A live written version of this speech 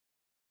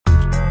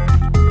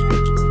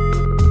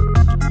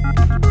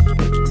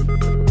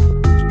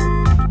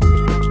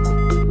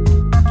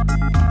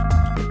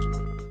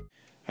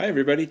Hi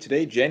everybody,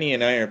 today Jenny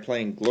and I are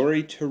playing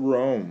Glory to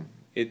Rome.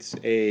 It's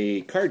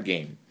a card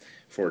game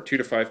for 2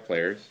 to 5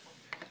 players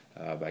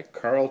by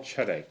Carl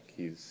Chudyk.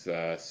 He's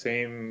the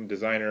same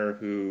designer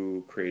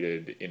who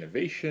created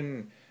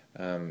Innovation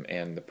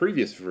and the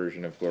previous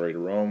version of Glory to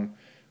Rome,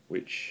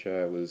 which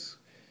was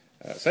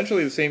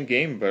essentially the same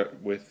game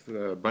but with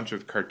a bunch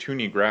of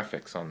cartoony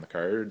graphics on the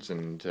cards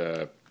and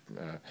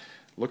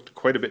looked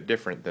quite a bit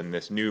different than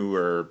this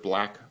newer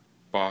black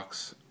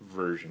box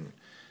version.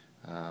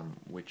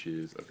 Which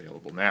is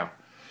available now.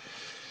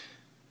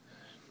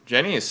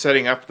 Jenny is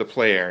setting up the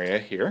play area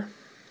here.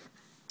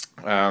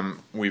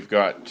 We've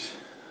got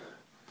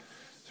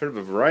sort of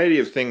a variety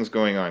of things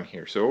going on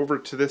here. So over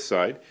to this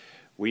side,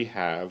 we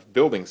have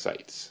building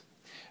sites.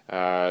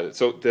 So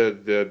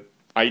the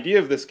idea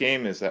of this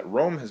game is that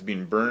Rome has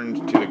been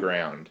burned to the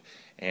ground,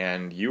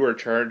 and you are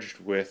charged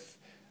with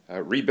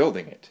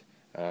rebuilding it.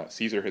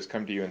 Caesar has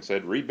come to you and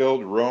said,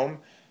 rebuild Rome,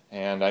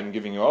 and I'm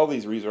giving you all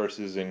these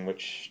resources in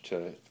which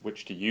to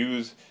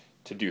use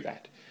to do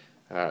that.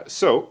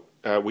 So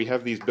we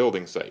have these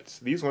building sites.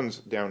 These ones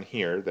down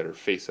here that are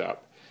face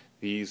up,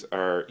 these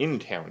are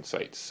in-town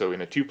sites. So in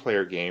a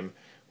 2-player game,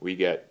 we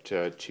get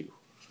 2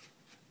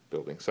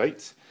 building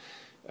sites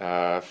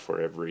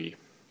for every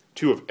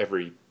 2 of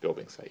every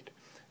building site.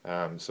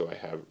 So I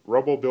have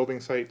rubble building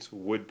sites,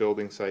 wood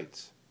building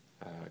sites,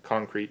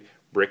 concrete,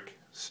 brick,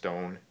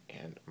 stone,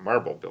 and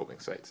marble building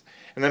sites.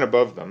 And then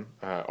above them,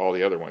 all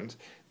the other ones,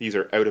 these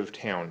are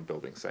out-of-town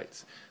building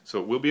sites.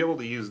 So we'll be able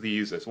to use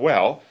these as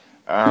well.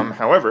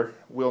 However,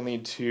 we'll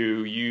need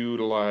to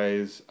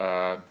utilize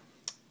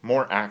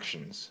more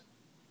actions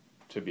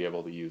to be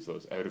able to use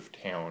those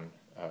out-of-town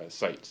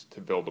sites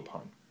to build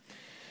upon.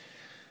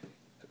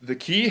 The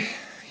key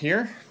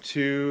here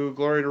to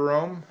Glory to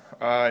Rome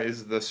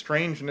is the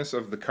strangeness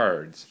of the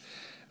cards,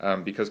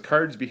 because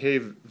cards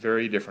behave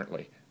very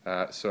differently.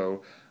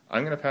 So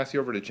I'm going to pass you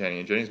over to Jenny,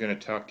 and Jenny's going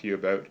to talk to you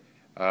about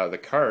the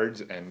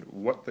cards and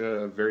what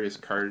the various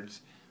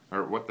cards,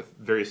 or what the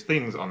various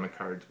things on the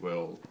cards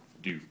will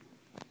do.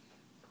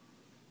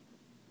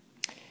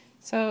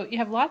 So you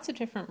have lots of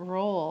different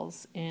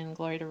roles in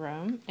Glory to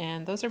Rome,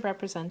 and those are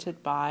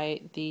represented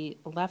by the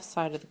left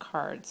side of the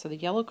card. So the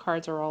yellow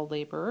cards are all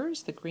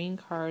laborers, the green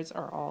cards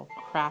are all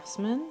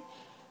craftsmen,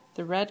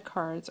 the red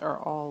cards are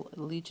all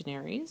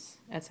legionaries,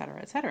 etc.,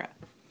 etc.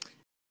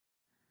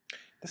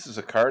 This is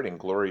a card in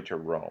Glory to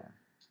Rome.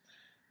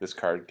 This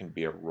card can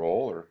be a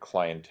role or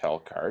clientele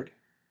card.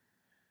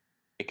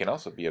 It can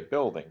also be a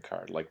building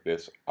card, like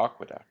this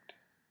aqueduct.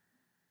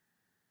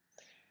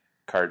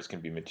 Cards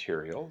can be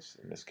materials,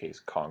 in this case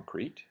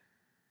concrete.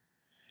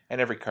 And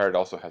every card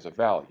also has a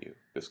value.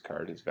 This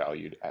card is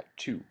valued at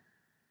 2.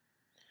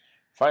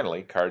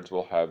 Finally, cards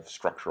will have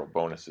structural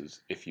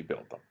bonuses if you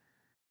build them.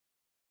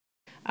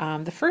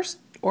 The first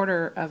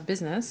order of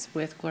business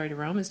with Glory to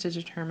Rome is to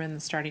determine the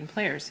starting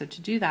players. So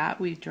to do that,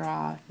 we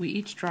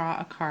each draw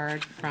a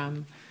card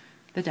from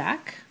the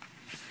deck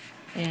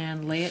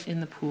and lay it in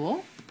the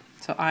pool.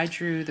 So I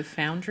drew the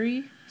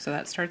Foundry, so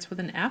that starts with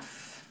an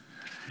F.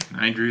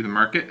 I drew the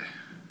Market,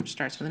 which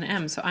starts with an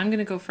M. So I'm going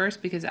to go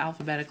first because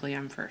alphabetically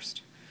I'm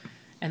first.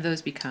 And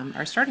those become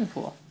our starting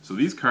pool. So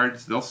these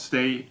cards, they'll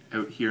stay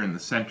out here in the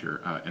center,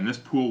 and this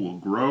pool will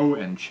grow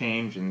and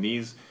change, and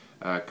these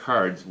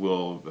cards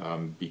will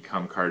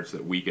become cards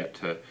that we get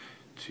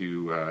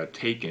to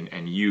take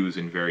and use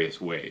in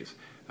various ways.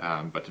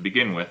 But to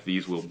begin with,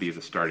 these will be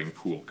the starting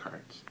pool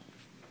cards.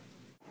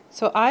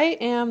 So I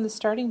am the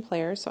starting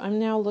player, so I'm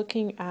now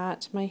looking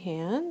at my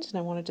hand, and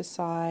I want to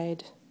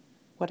decide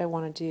what I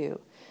want to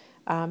do.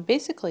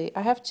 Basically,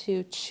 I have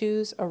to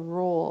choose a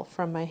role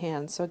from my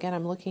hand. So again,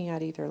 I'm looking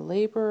at either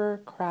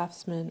laborer,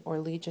 craftsman, or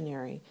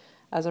legionary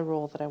as a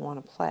role that I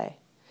want to play.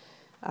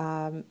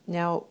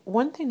 Now,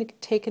 one thing to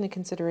take into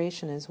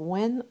consideration is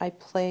when I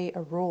play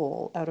a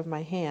role out of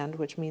my hand,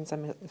 which means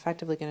I'm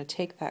effectively going to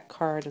take that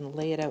card and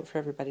lay it out for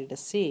everybody to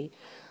see,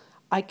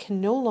 I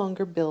can no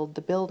longer build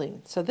the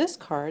building. So this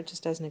card,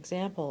 just as an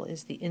example,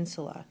 is the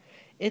insula.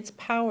 Its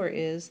power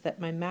is that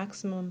my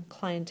maximum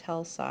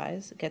clientele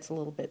size gets a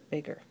little bit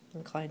bigger.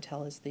 And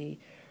clientele is the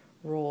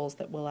roles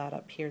that will add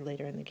up here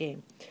later in the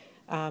game.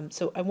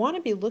 So I want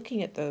to be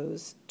looking at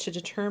those to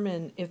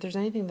determine if there's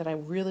anything that I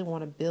really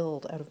want to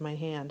build out of my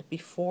hand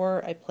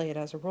before I play it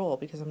as a role,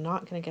 because I'm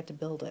not going to get to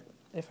build it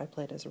if I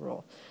play it as a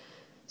role.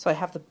 So I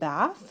have the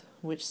bath,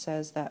 which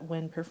says that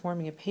when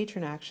performing a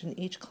patron action,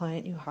 each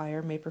client you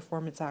hire may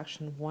perform its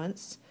action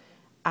once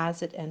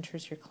as it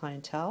enters your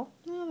clientele.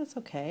 Oh, that's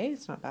okay,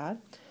 it's not bad.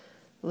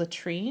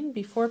 Latrine,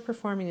 before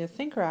performing the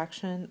thinker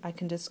action, I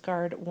can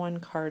discard 1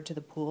 card to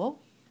the pool.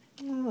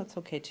 Oh, that's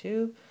okay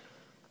too.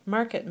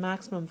 Market,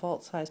 maximum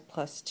vault size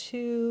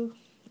 +2,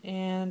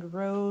 and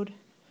road,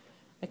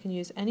 I can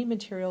use any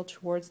material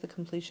towards the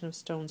completion of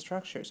stone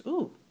structures.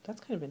 Ooh,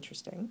 that's kind of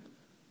interesting.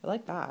 I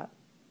like that.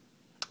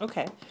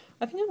 Okay,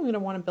 I think I'm going to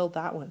want to build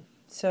that one.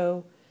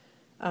 So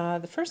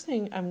the first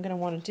thing I'm going to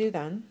want to do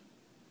then,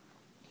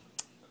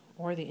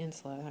 or the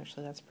insula,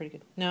 actually that's pretty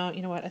good. No,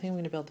 you know what, I think I'm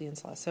going to build the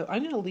insula. So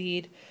I'm going to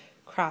lead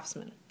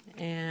craftsman,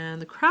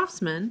 and the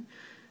craftsman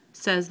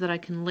says that I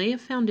can lay a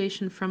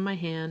foundation from my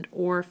hand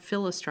or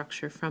fill a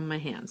structure from my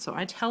hand. So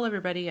I tell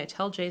everybody, I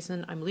tell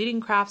Jason, I'm leading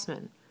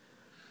craftsman.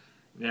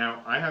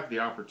 Now, I have the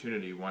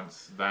opportunity,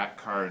 once that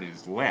card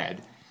is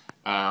led,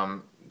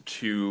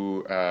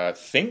 to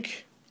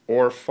think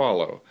or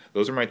follow.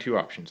 Those are my two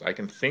options. I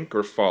can think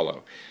or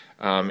follow.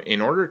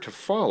 In order to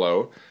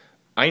follow,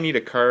 I need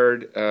a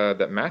card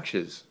that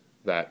matches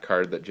that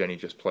card that Jenny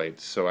just played.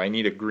 So I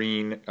need a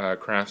green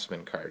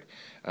craftsman card.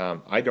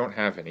 I don't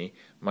have any.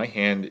 My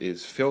hand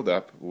is filled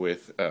up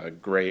with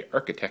gray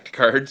architect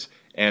cards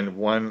and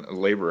one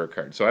laborer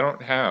card. So I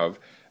don't have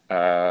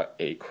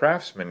a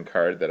craftsman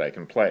card that I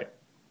can play.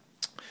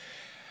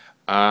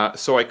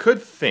 So I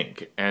could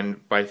think,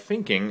 and by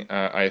thinking,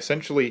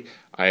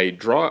 I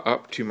draw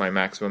up to my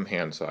maximum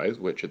hand size,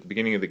 which at the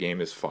beginning of the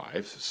game is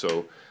 5.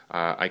 So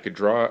I could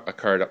draw a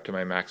card up to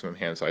my maximum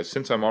hand size.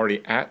 Since I'm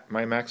already at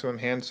my maximum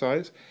hand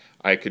size,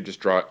 I could just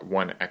draw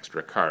one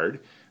extra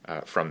card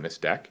from this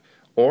deck.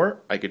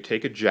 Or I could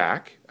take a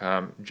jack.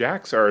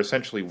 Jacks are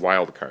essentially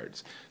wild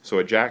cards. So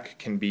a jack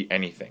can be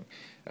anything,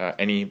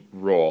 any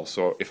role.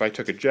 So if I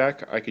took a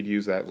jack, I could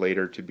use that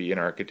later to be an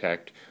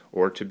architect,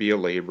 or to be a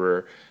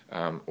laborer,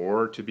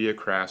 or to be a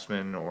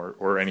craftsman,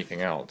 or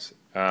anything else.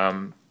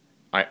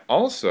 I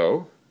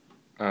also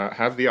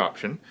have the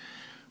option.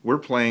 We're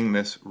playing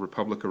this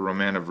Republica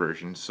Romana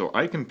version, so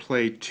I can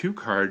play 2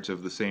 cards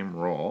of the same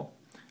role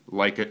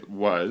like it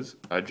was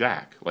a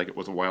jack, like it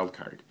was a wild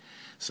card.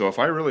 So if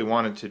I really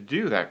wanted to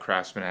do that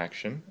craftsman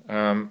action,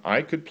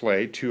 I could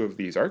play 2 of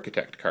these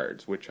architect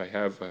cards, which I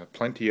have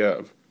plenty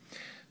of.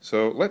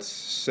 So let's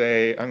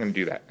say I'm going to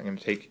do that. I'm going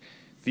to take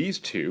these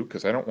 2,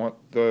 because I don't want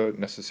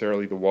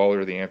necessarily the wall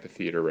or the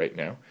amphitheater right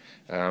now,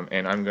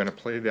 and I'm going to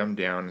play them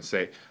down and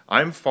say,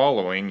 I'm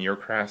following your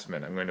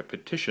craftsman. I'm going to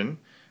petition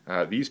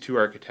these 2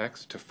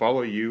 architects to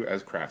follow you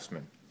as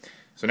craftsmen.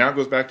 So now it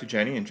goes back to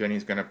Jenny, and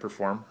Jenny's going to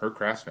perform her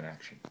craftsman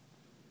action.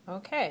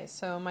 Okay,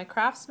 so my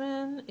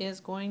craftsman is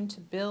going to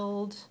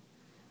build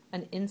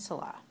an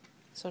insula.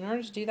 So in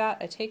order to do that,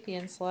 I take the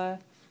insula,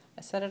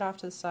 I set it off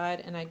to the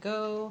side, and I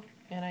go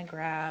and I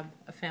grab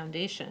a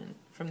foundation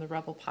from the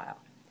rubble pile.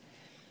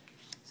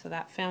 So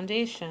that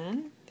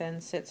foundation then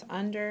sits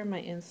under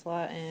my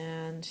insula,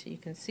 and you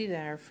can see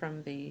there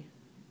from the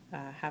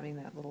having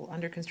that little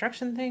under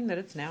construction thing that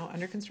it's now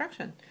under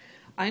construction.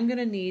 I'm going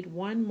to need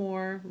 1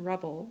 more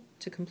rubble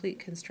to complete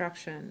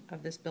construction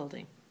of this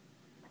building,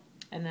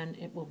 and then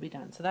it will be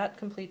done. So that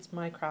completes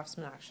my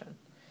craftsman action.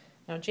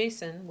 Now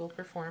Jason will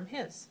perform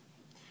his.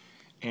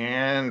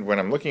 And when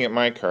I'm looking at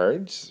my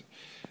cards,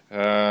 what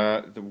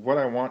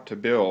I want to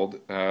build,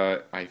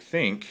 I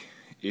think,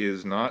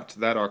 is not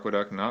that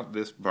aqueduct, not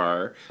this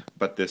bar,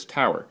 but this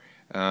tower.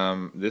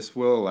 This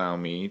will allow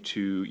me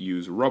to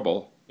use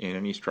rubble in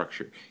any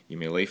structure. You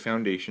may lay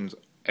foundations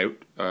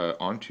out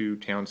onto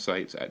town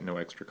sites at no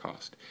extra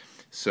cost.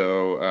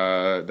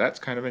 So that's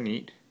kind of a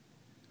neat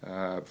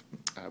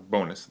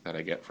bonus that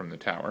I get from the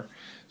tower.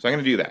 So I'm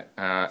going to do that.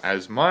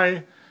 As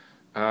my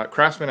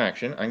craftsman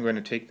action, I'm going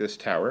to take this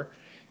tower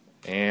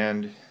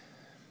and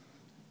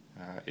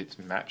its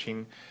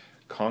matching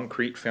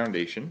concrete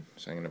foundation.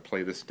 So I'm going to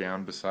play this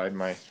down beside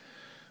my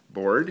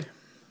board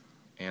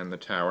and the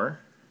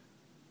tower.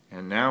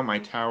 And now my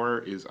tower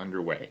is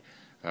underway.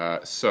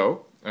 As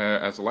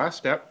the last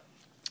step,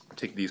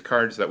 take these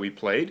cards that we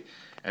played,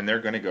 and they're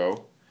going to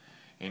go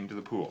into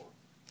the pool.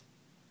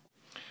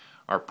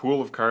 Our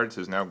pool of cards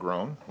has now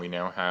grown. We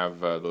now have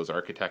those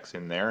architects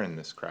in there in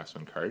this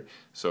craftsman card,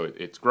 so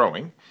it's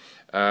growing.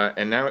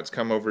 And now it's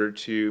come over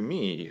to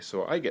me,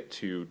 so I get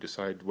to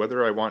decide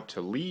whether I want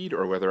to lead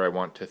or whether I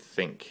want to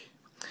think.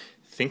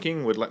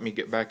 Thinking would let me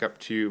get back up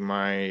to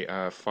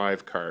my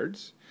 5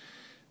 cards,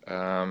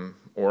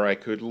 or I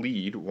could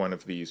lead one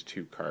of these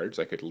 2 cards.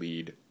 I could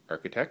lead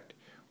architect,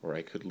 or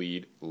I could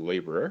lead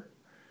laborer.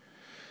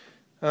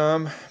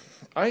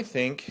 I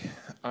think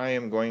I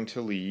am going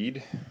to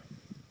lead...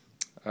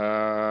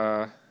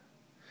 I'm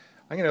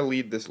going to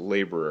lead this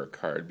laborer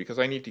card because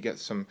I need to get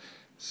some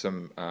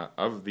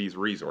of these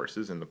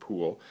resources in the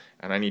pool,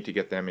 and I need to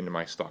get them into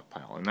my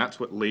stockpile. And that's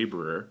what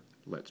laborer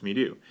lets me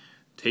do.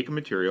 Take a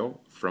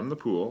material from the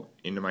pool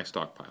into my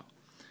stockpile.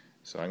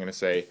 So I'm going to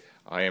say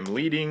I am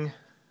leading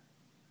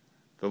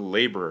the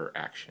laborer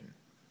action.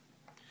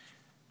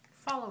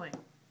 Following.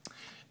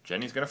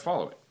 Jenny's going to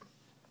follow it.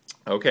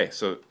 Okay,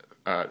 so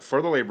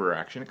for the laborer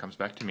action, it comes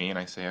back to me, and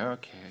I say,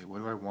 okay, what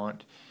do I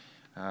want?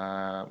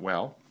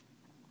 Well,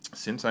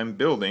 since I'm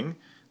building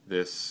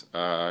this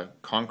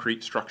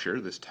concrete structure,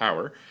 this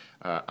tower,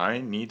 I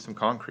need some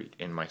concrete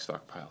in my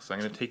stockpile. So I'm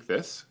going to take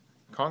this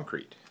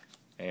concrete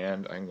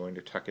and I'm going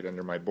to tuck it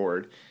under my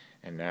board,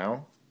 and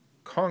now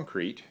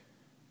concrete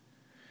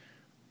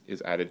is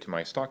added to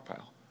my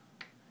stockpile.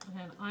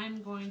 And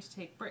I'm going to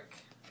take brick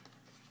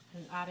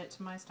and add it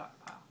to my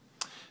stockpile.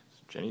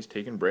 So Jenny's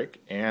taken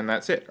brick, and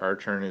that's it. Our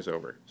turn is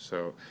over.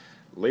 So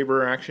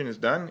laborer action is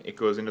done. It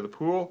goes into the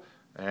pool,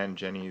 and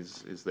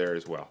Jenny's is there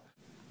as well.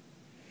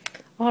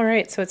 All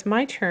right, so it's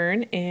my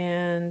turn,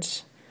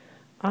 and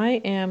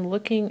I am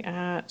looking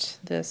at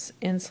this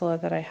insula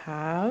that I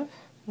have,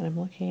 And I'm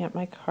looking at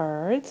my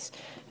cards,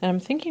 and I'm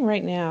thinking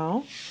right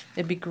now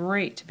it'd be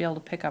great to be able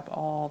to pick up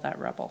all that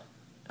rubble,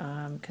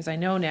 because I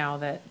know now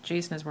that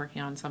Jason is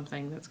working on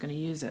something that's going to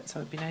use it, so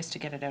it'd be nice to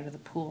get it out of the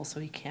pool so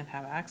he can't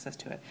have access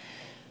to it.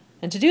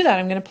 And to do that,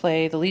 I'm going to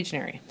play the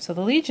Legionary. So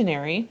the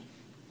Legionary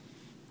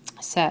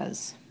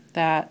says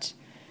that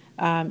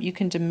you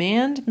can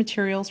demand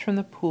materials from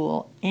the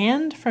pool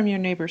and from your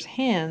neighbor's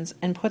hands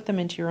and put them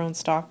into your own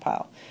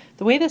stockpile.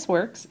 The way this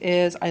works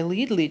is I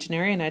lead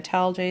Legionary and I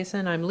tell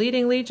Jason I'm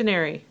leading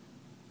Legionary.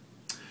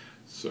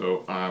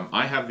 So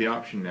I have the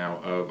option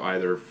now of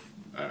either,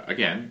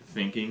 again,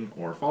 thinking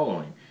or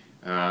following.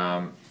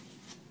 I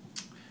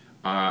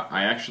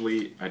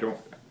don't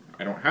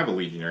have a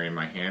Legionary in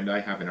my hand. I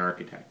have an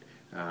Architect.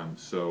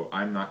 So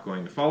I'm not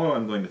going to follow.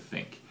 I'm going to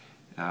think.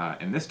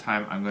 And this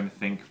time I'm going to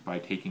think by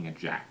taking a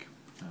Jack.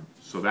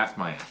 So that's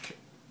my action.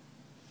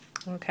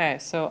 Okay,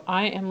 so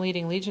I am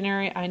leading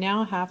Legionary. I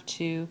now have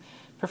to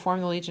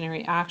perform the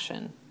Legionary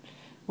action,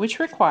 which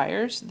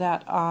requires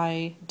that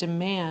I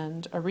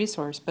demand a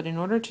resource, but in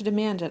order to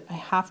demand it, I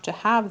have to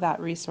have that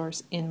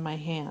resource in my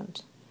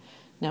hand.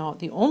 Now,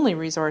 the only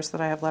resource that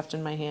I have left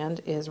in my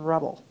hand is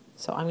rubble.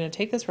 So I'm going to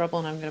take this rubble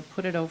and I'm going to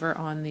put it over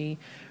on the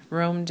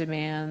Rome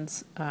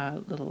Demands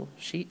little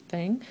sheet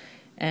thing,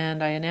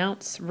 and I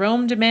announce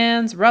Rome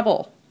demands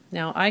rubble.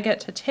 Now I get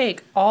to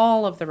take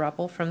all of the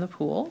rubble from the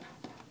pool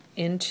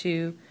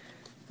into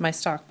my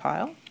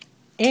stockpile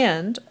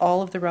and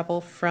all of the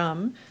rubble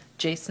from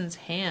Jason's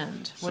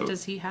hand. What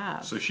does he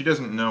have? So she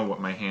doesn't know what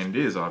my hand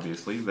is,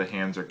 obviously. The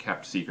hands are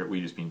kept secret.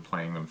 We've just been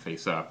playing them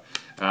face up.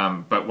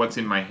 But what's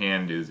in my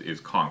hand is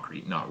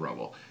concrete, not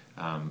rubble.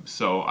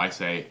 So I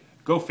say,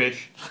 go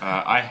fish.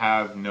 I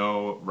have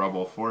no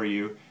rubble for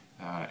you.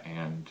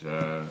 And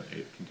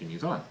it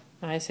continues on.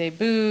 I say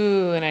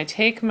boo, and I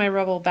take my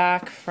rubble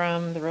back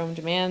from the Rome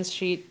Demands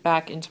sheet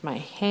back into my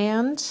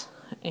hand,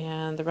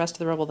 and the rest of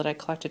the rubble that I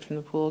collected from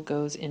the pool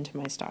goes into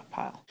my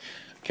stockpile.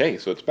 Okay,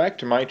 so it's back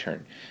to my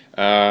turn,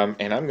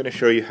 and I'm going to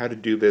show you how to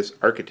do this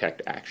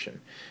Architect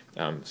action.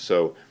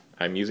 So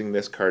I'm using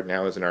this card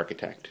now as an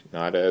Architect,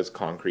 not as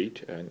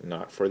concrete,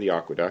 not for the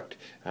aqueduct.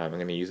 I'm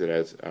going to use it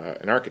as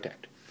an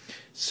Architect.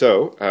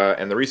 So,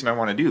 and the reason I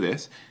want to do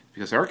this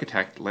because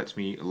Architect lets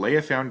me lay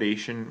a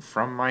foundation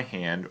from my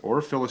hand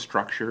or fill a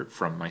structure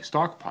from my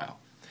stockpile.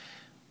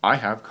 I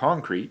have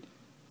concrete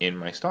in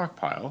my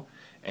stockpile,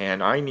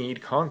 and I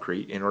need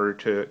concrete in order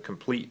to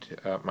complete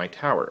my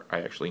tower.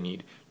 I actually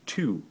need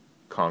 2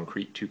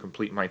 concrete to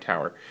complete my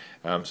tower.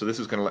 So this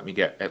is going to let me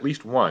get at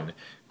least 1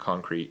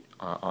 concrete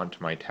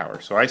onto my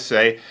tower. So I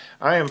say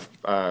I am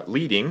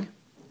leading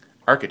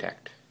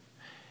Architect.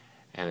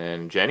 And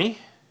then Jenny?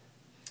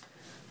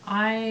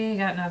 I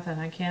got nothing.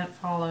 I can't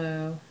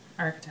follow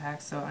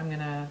Architect, so I'm going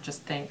to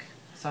just think.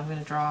 So I'm going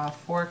to draw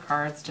 4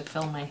 cards to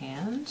fill my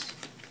hand,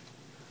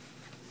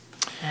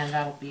 and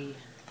that'll be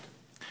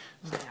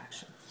my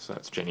action. So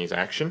that's Jenny's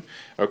action.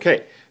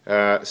 Okay,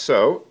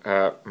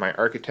 my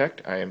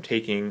Architect, I am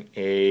taking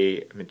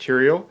a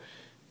material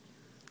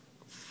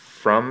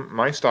from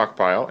my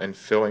stockpile and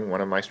filling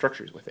one of my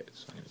structures with it.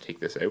 So I'm going to take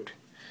this out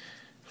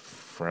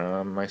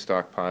from my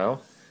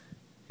stockpile,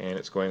 and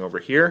it's going over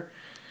here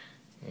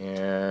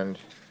and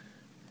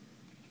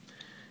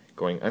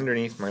going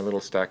underneath my little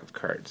stack of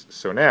cards.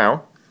 So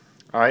now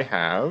I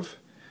have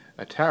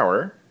a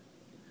tower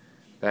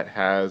that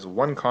has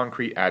 1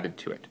 concrete added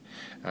to it.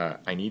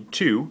 I need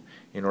 2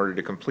 in order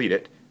to complete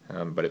it,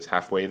 but it's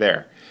halfway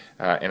there.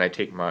 And I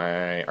take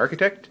my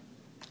Architect,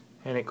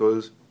 and it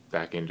goes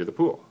back into the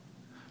pool.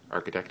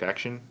 Architect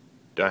action,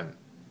 done.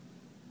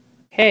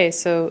 Okay,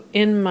 so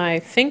in my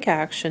think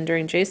action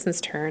during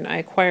Jason's turn, I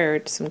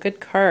acquired some good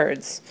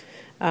cards.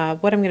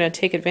 What I'm going to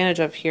take advantage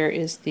of here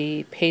is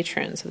the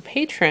patron. So the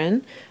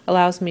patron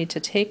allows me to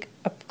take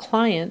a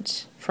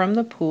client from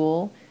the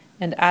pool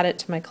and add it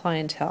to my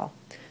clientele.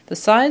 The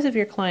size of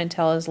your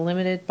clientele is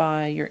limited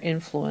by your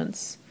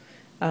influence,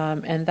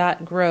 and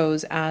that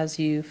grows as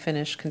you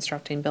finish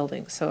constructing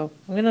buildings. So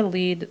I'm going to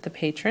lead the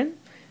patron.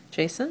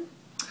 Jason?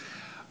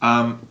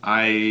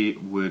 I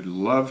would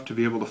love to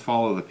be able to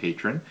follow the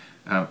patron.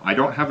 I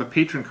don't have a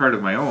patron card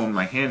of my own.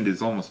 My hand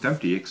is almost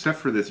empty except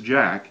for this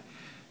Jack.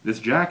 This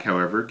Jack,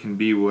 however, can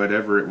be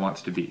whatever it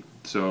wants to be.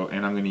 So,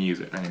 and I'm going to use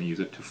it. I'm going to use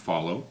it to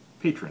follow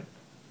patron.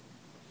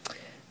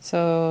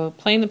 So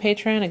playing the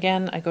patron,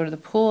 again, I go to the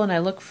pool and I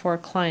look for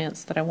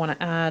clients that I want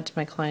to add to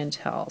my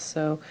clientele.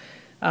 So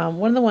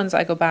one of the ones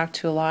I go back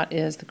to a lot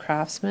is the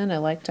craftsman. I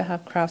like to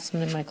have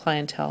craftsman in my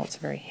clientele. It's a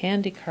very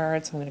handy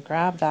card, so I'm going to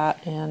grab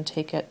that and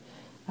take it,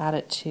 add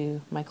it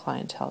to my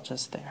clientele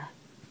just there.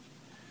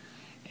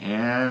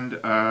 And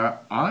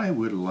I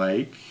would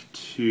like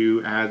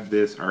to add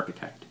this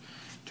Architect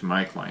to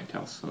my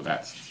clientele, so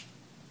that's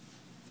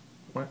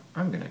what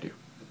I'm going to do.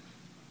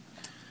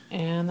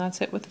 And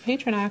that's it with the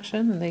patron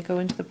action, and they go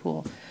into the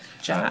pool.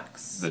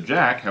 Jacks. The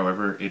Jack,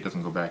 however, it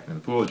doesn't go back into the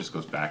pool, it just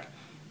goes back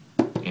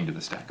into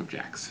the stack of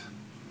Jacks.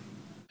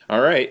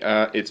 Alright,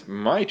 it's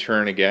my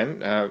turn again,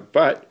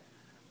 but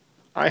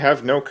I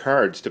have no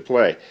cards to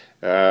play.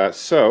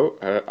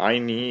 So I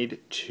need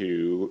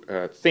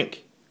to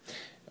think.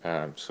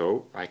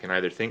 So I can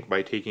either think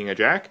by taking a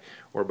jack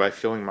or by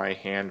filling my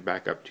hand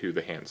back up to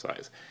the hand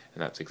size.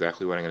 And that's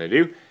exactly what I'm going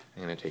to do.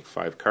 I'm going to take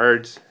 5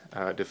 cards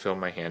to fill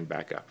my hand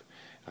back up.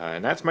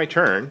 And that's my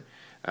turn.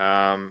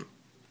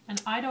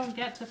 And I don't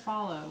get to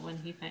follow when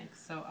he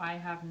thinks, so I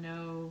have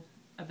no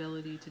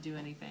ability to do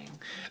anything.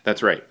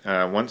 That's right.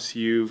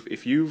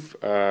 If you've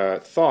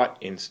thought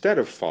instead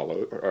of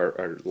follow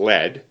or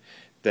led,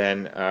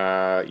 then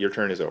your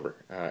turn is over.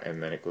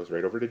 And then it goes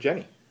right over to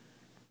Jenny.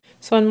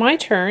 So on my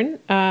turn,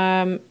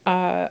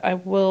 I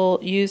will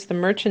use the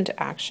merchant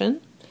action.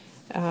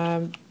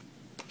 The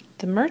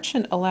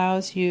merchant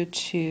allows you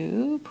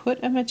to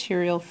put a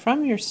material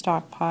from your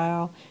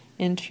stockpile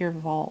into your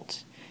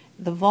vault.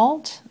 The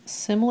vault,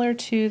 similar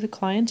to the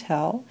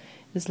clientele,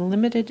 is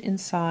limited in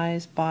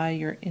size by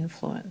your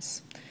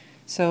influence.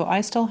 So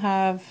I still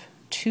have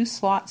 2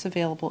 slots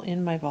available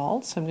in my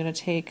vault, so I'm going to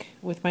take,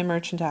 with my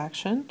merchant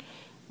action,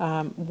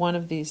 one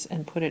of these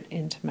and put it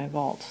into my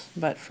vault.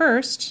 But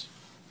first,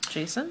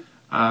 Jason?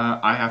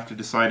 I have to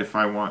decide if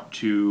I want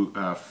to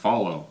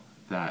follow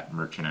that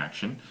merchant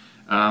action.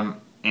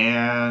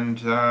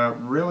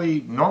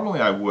 Really,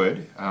 normally I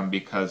would,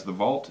 because the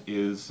vault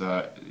is,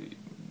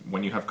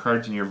 when you have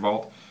cards in your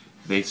vault,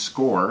 they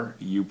score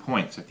you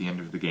points at the end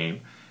of the game.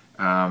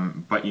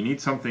 But you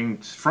need something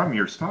from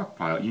your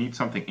stockpile, you need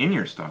something in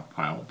your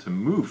stockpile to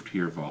move to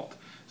your vault.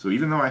 So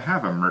even though I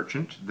have a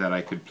merchant that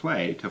I could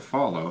play to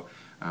follow,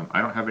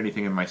 I don't have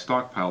anything in my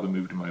stockpile to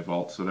move to my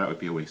vault, so that would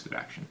be a wasted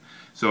action.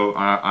 So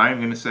I'm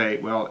going to say,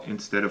 well,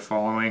 instead of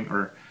following,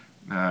 or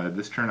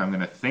this turn I'm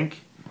going to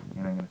think,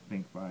 and I'm going to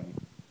think by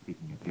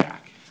taking a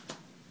jack.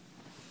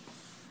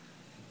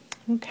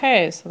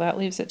 Okay, so that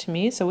leaves it to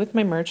me. So with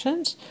my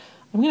merchant,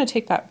 I'm going to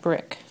take that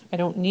brick. I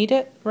don't need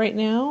it right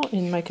now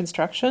in my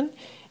construction,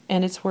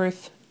 and it's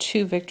worth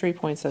 2 victory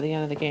points at the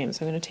end of the game.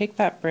 So I'm going to take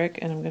that brick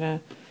and I'm going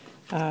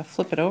to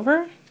flip it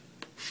over,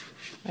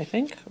 I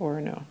think, or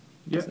no?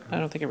 Yeah. I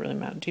don't think it really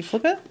matters. Do you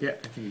flip it? Yeah,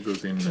 I think it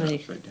goes in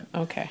upside down.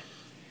 Okay.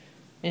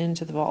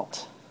 Into the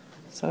vault.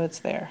 So it's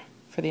there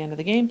for the end of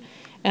the game,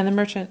 and the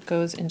merchant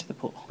goes into the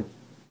pool.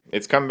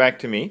 It's come back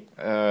to me,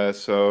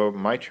 so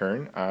my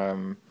turn.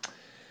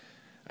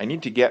 I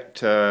need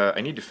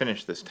to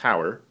finish this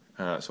tower,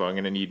 so I'm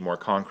going to need more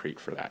concrete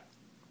for that.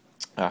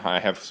 I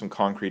have some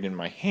concrete in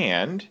my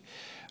hand.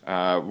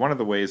 One of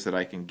the ways that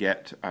I can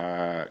get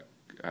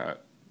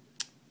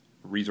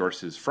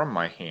resources from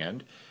my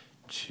hand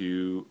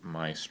to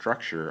my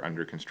structure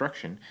under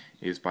construction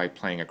is by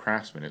playing a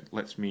craftsman. It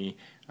lets me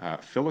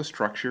fill a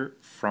structure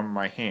from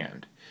my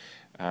hand.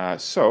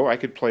 So I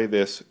could play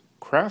this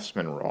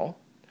craftsman role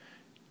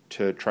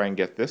to try and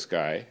get this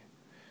guy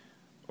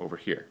over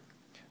here.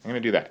 I'm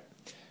going to do that.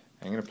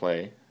 I'm going to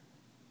play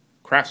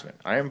craftsman.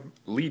 I am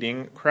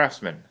leading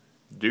craftsman.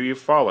 Do you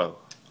follow?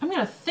 I'm going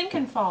to think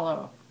and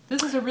follow.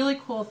 This is a really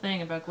cool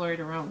thing about Glory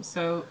to Rome.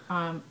 So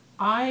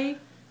I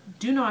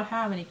do not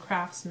have any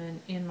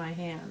craftsmen in my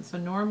hand. So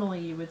normally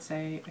you would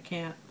say I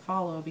can't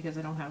follow because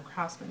I don't have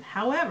craftsmen.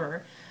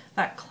 However,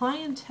 that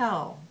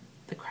clientele,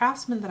 the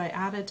craftsman that I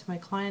added to my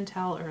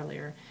clientele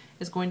earlier,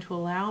 is going to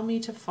allow me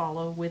to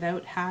follow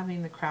without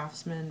having the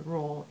craftsman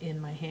role in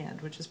my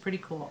hand, which is pretty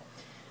cool.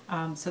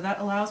 So that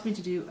allows me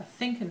to do a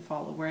think and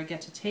follow, where I get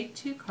to take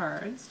 2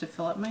 cards to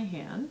fill up my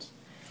hand,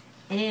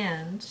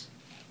 and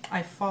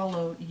I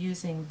follow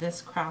using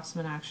this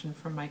craftsman action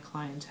from my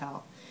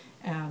clientele.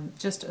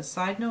 Just a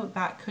side note,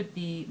 that could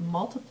be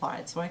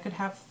multiplied, so I could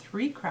have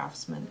 3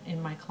 craftsmen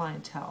in my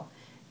clientele.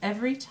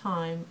 Every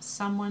time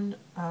someone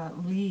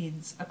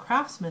leads a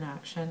craftsman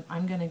action,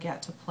 I'm going to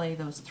get to play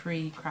those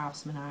 3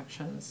 craftsman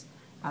actions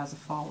as a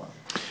follow.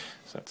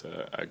 So that's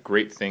a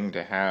great thing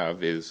to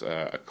have, is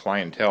a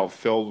clientele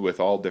filled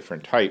with all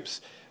different types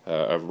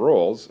of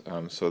roles,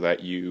 so that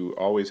you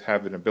always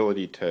have an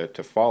ability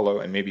to follow,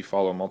 and maybe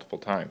follow multiple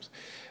times.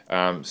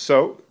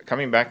 So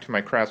coming back to my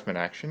craftsman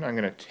action, I'm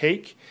going to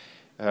take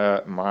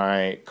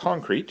my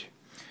concrete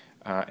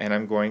and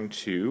I'm going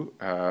to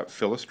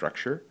fill a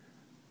structure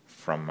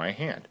from my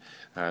hand.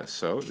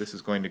 So this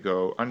is going to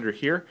go under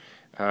here,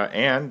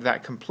 and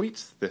that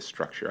completes this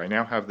structure. I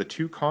now have the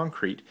 2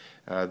 concrete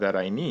that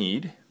I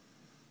need,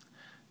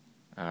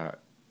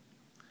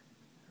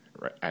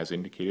 as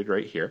indicated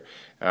right here,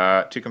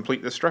 to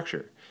complete the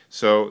structure.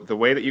 So the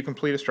way that you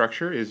complete a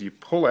structure is you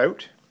pull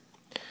out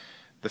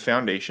the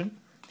foundation,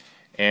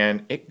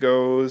 and it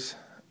goes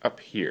up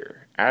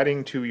here,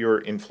 adding to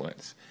your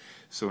influence.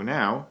 So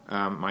now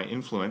my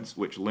influence,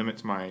 which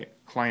limits my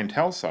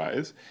clientele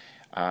size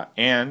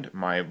and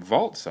my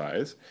vault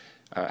size,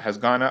 has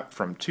gone up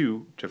from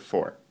 2 to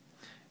 4.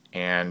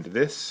 And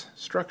this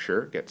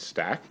structure gets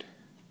stacked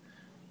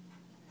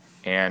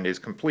and is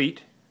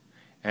complete,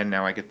 and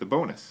now I get the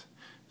bonus.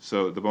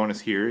 So the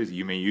bonus here is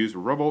you may use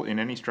rubble in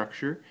any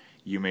structure.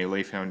 You may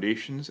lay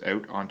foundations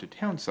out onto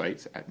town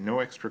sites at no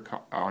extra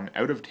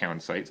out of town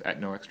sites at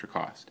no extra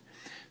cost.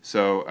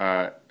 So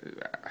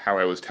how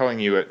I was telling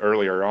you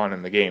earlier on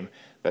in the game,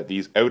 that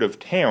these out of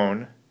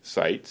town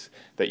sites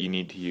that you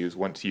need to use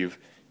once you've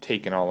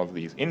taken all of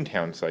these in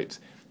town sites,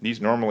 these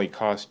normally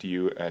cost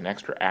you an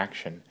extra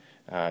action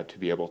to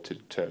be able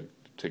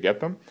to get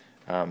them.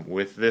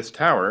 With this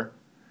tower,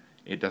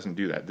 it doesn't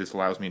do that. This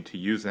allows me to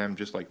use them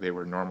just like they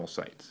were normal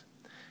sites.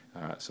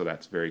 So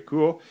that's very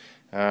cool.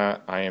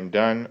 I am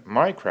done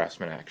my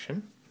craftsman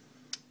action.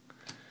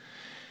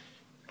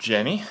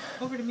 Jenny?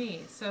 Over to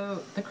me.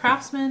 So the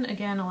craftsman,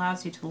 again,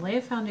 allows you to lay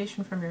a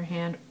foundation from your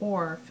hand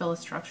or fill a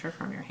structure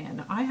from your hand.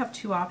 Now, I have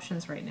two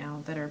options right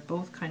now that are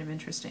both kind of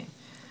interesting.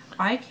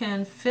 I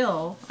can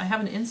fill, I have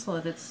an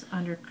insula that's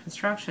under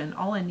construction.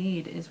 All I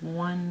need is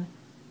one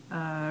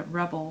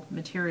rubble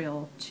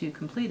material to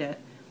complete it,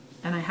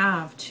 and I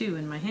have two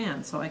in my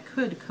hand. So I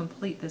could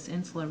complete this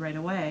insula right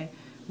away,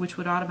 which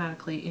would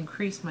automatically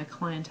increase my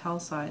clientele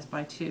size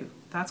by 2.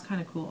 That's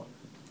kind of cool.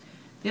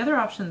 The other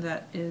option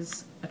that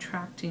is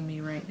attracting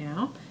me right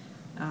now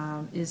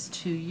is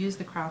to use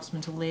the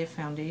craftsman to lay a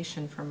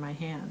foundation from my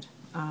hand.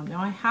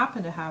 Now I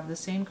happen to have the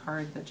same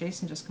card that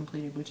Jason just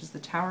completed, which is the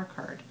tower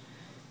card.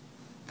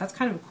 That's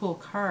kind of a cool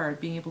card,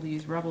 being able to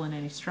use rubble in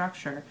any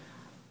structure.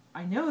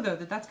 I know though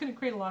that that's going to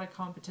create a lot of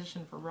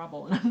competition for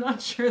rubble, and I'm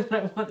not sure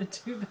that I want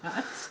to do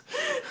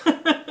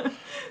that.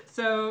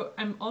 So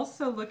I'm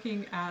also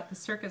looking at the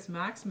Circus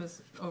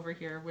Maximus over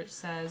here, which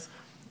says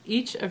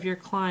each of your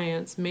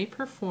clients may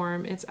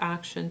perform its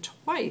action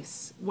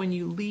twice when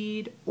you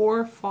lead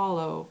or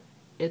follow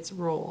its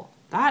role.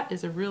 That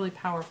is a really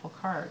powerful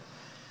card.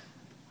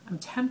 I'm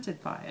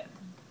tempted by it.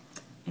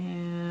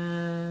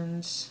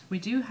 And we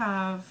do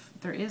have,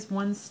 there is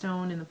one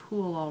stone in the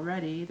pool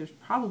already. There's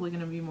probably going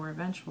to be more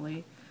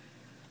eventually.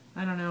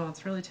 I don't know,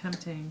 it's really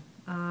tempting.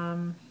 I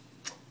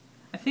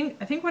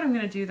think what I'm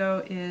going to do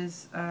though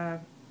is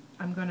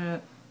I'm going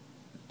to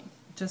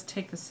just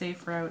take the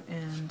safe route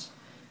and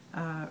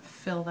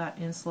fill that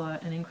insula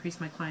and increase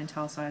my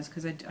clientele size,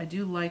 because I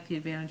do like the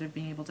advantage of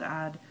being able to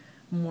add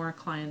more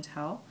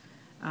clientele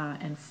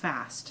and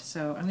fast.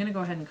 So I'm going to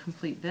go ahead and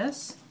complete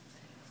this,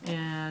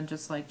 and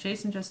just like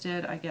Jason just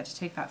did, I get to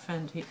take that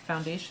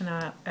foundation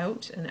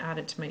out and add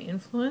it to my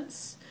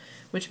influence,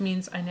 which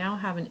means I now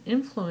have an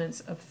influence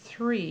of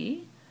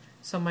 3,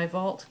 so my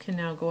vault can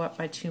now go up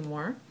by 2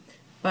 more,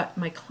 but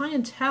my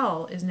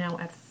clientele is now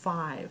at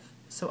 5,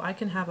 so I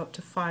can have up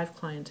to 5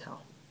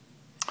 clientele.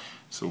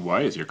 So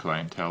why is your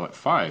clientele at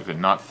 5 and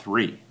not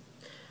 3?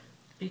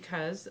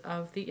 Because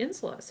of the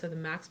insula. So the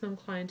maximum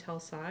clientele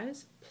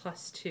size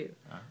plus 2.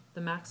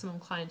 The maximum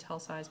clientele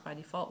size by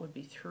default would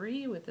be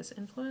 3 with this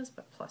influence,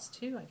 but plus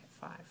 2, I get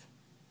 5.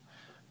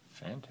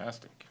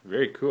 Fantastic.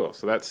 Very cool.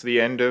 So that's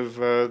the end of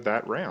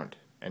that round.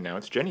 And now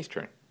it's Jenny's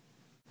turn.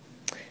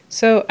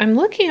 So I'm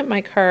looking at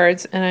my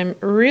cards, and I'm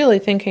really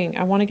thinking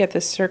I want to get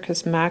this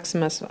Circus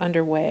Maximus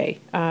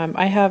underway.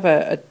 I have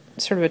a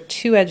sort of a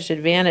two-edged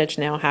advantage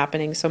now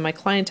happening. So my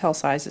clientele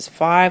size is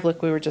 5,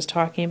 like we were just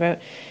talking about.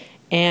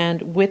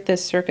 And with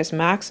this Circus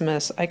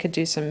Maximus, I could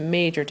do some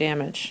major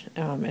damage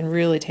and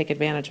really take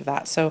advantage of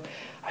that. So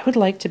I would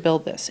like to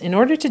build this. In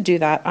order to do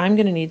that, I'm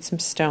going to need some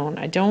stone.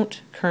 I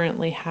don't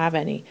currently have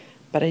any,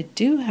 but I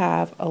do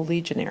have a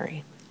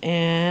legionary.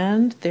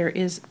 And there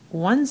is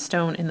 1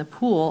 stone in the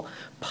pool,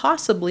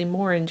 possibly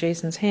more in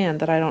Jason's hand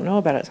that I don't know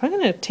about it. So I'm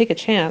going to take a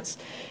chance,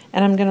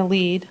 and I'm going to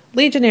lead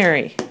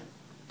legionary.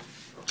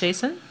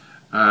 Jason?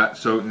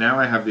 So now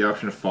I have the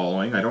option of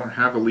following. I don't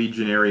have a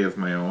legionary of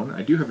my own.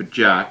 I do have a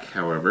jack,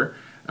 however.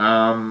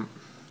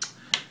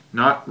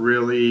 Not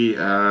really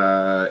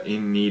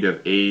in need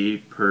of a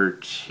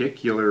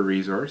particular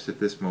resource at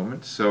this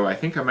moment, so I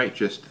think I might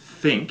just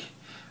think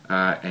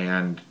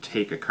and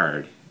take a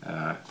card.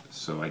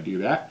 So I do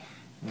that,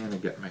 and I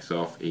get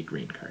myself a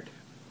green card.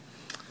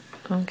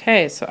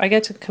 Okay, so I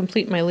get to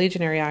complete my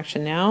legionary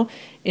action now.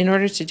 In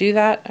order to do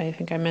that, I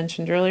think I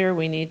mentioned earlier,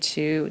 we need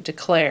to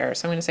declare.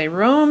 So I'm going to say,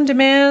 Rome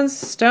demands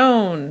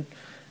stone.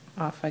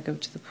 Off I go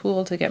to the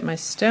pool to get my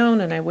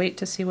stone, and I wait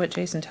to see what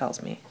Jason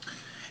tells me.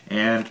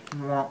 And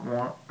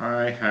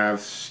I have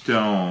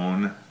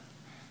stone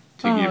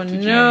to give to Jenny.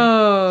 Oh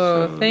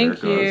no, so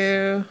thank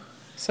you.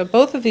 So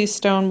both of these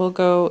stone will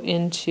go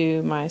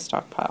into my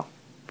stockpile.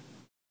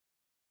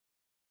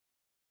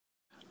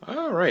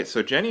 Alright,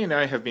 so Jenny and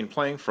I have been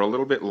playing for a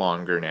little bit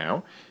longer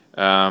now,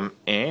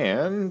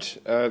 and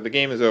the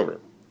game is over.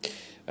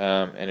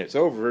 And it's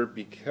over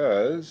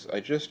because I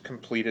just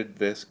completed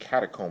this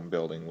catacomb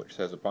building, which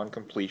says upon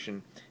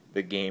completion,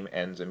 the game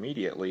ends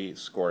immediately,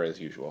 score as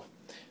usual.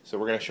 So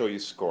we're going to show you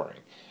scoring.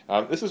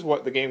 This is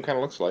what the game kind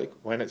of looks like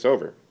when it's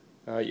over.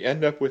 You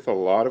end up with a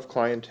lot of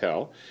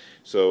clientele,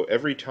 so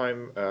every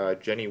time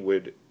Jenny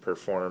would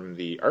perform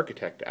the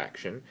architect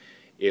action,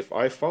 if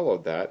I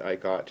followed that, I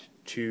got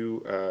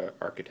 2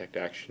 architect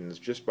actions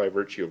just by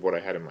virtue of what I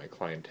had in my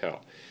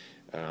clientele.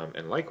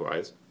 And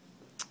likewise,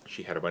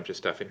 she had a bunch of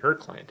stuff in her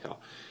clientele.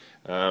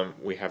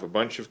 We have a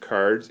bunch of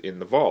cards in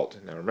the vault.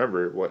 Now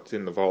remember, what's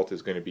in the vault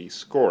is going to be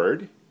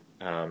scored.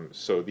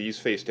 So these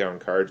face-down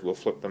cards, we'll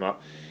flip them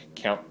up,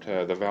 count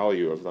the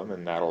value of them,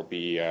 and that'll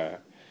be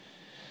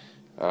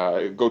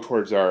go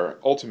towards our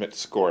ultimate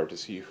score to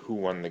see who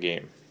won the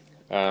game.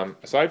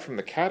 Aside from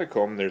the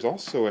catacomb, there's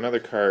also another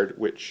card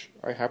which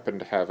I happen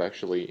to have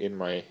actually in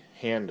my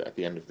hand at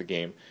the end of the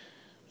game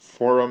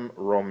Forum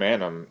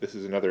Romanum. This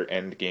is another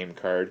end game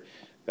card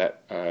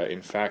that,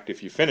 in fact,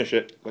 if you finish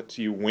it, lets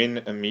you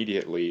win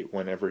immediately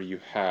whenever you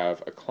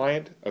have a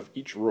client of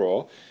each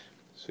role.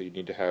 So you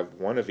need to have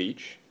one of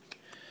each,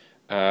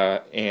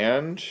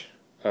 and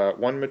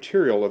one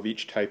material of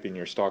each type in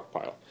your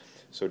stockpile.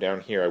 So down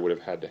here I would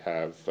have had to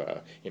have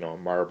a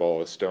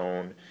marble, a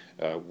stone,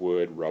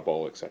 wood,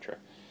 rubble, etc.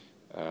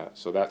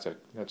 So that's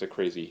a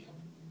crazy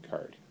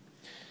card.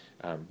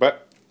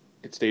 But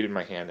it stayed in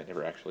my hand. I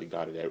never actually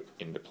got it out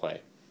into play.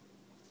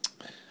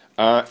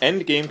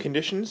 End game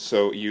conditions.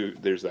 So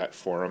there's that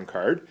forum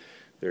card.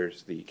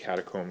 There's the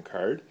catacomb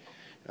card.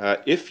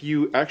 If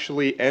you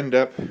actually end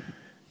up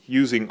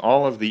using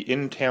all of the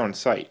in-town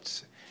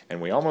sites, and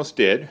we almost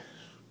did,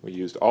 we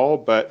used all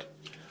but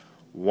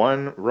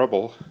one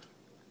rubble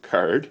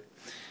card,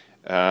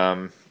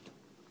 then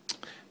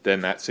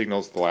that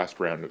signals the last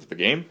round of the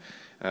game.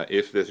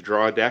 If this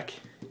draw deck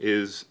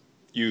is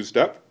used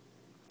up,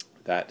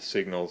 that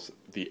signals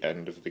the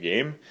end of the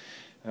game.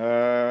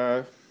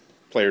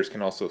 Players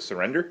can also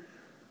surrender,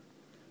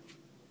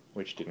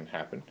 which didn't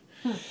happen.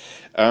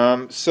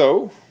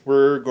 So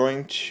we're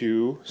going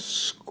to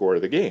score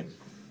the game.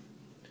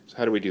 So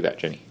how do we do that,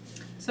 Jenny?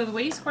 So the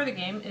way you score the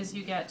game is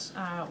you get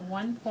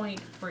 1 point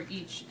for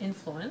each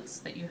influence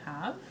that you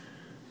have.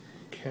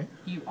 Okay.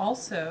 You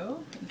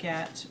also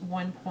get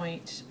 1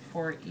 point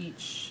for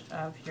each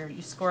of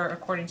you score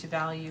according to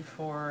value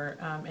for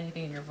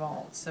anything in your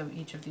vault. So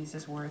each of these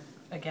is worth,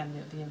 again,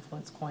 the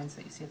influence coins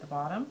that you see at the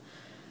bottom.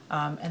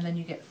 And then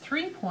you get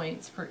 3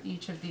 points for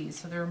each of these.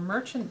 So there are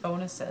merchant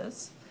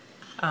bonuses.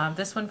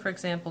 This one, for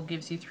example,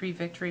 gives you 3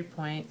 victory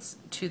points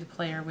to the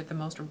player with the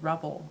most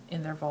rubble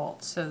in their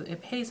vault. So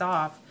it pays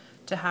off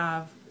to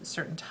have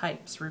certain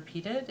types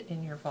repeated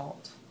in your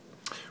vault.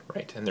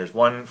 Right, and there's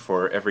one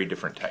for every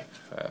different type.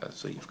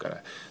 So you've got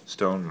a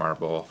stone,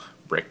 marble,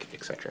 brick,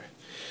 etc.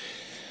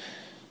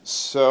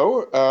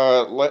 So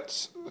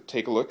let's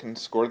take a look and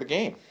score the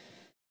game.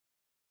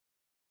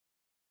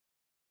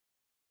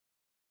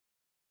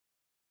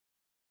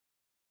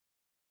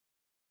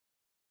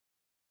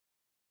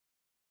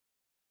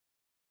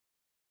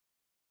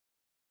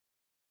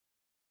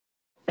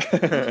 You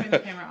can turn the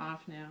camera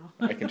off now.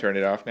 I can turn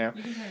it off now?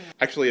 You can turn it off.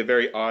 Actually, a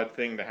very odd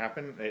thing to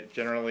happen. It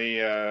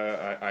generally,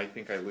 I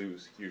think I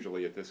lose,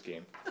 usually, at this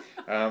game.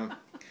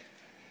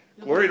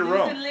 Glory to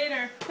Rome.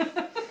 Later.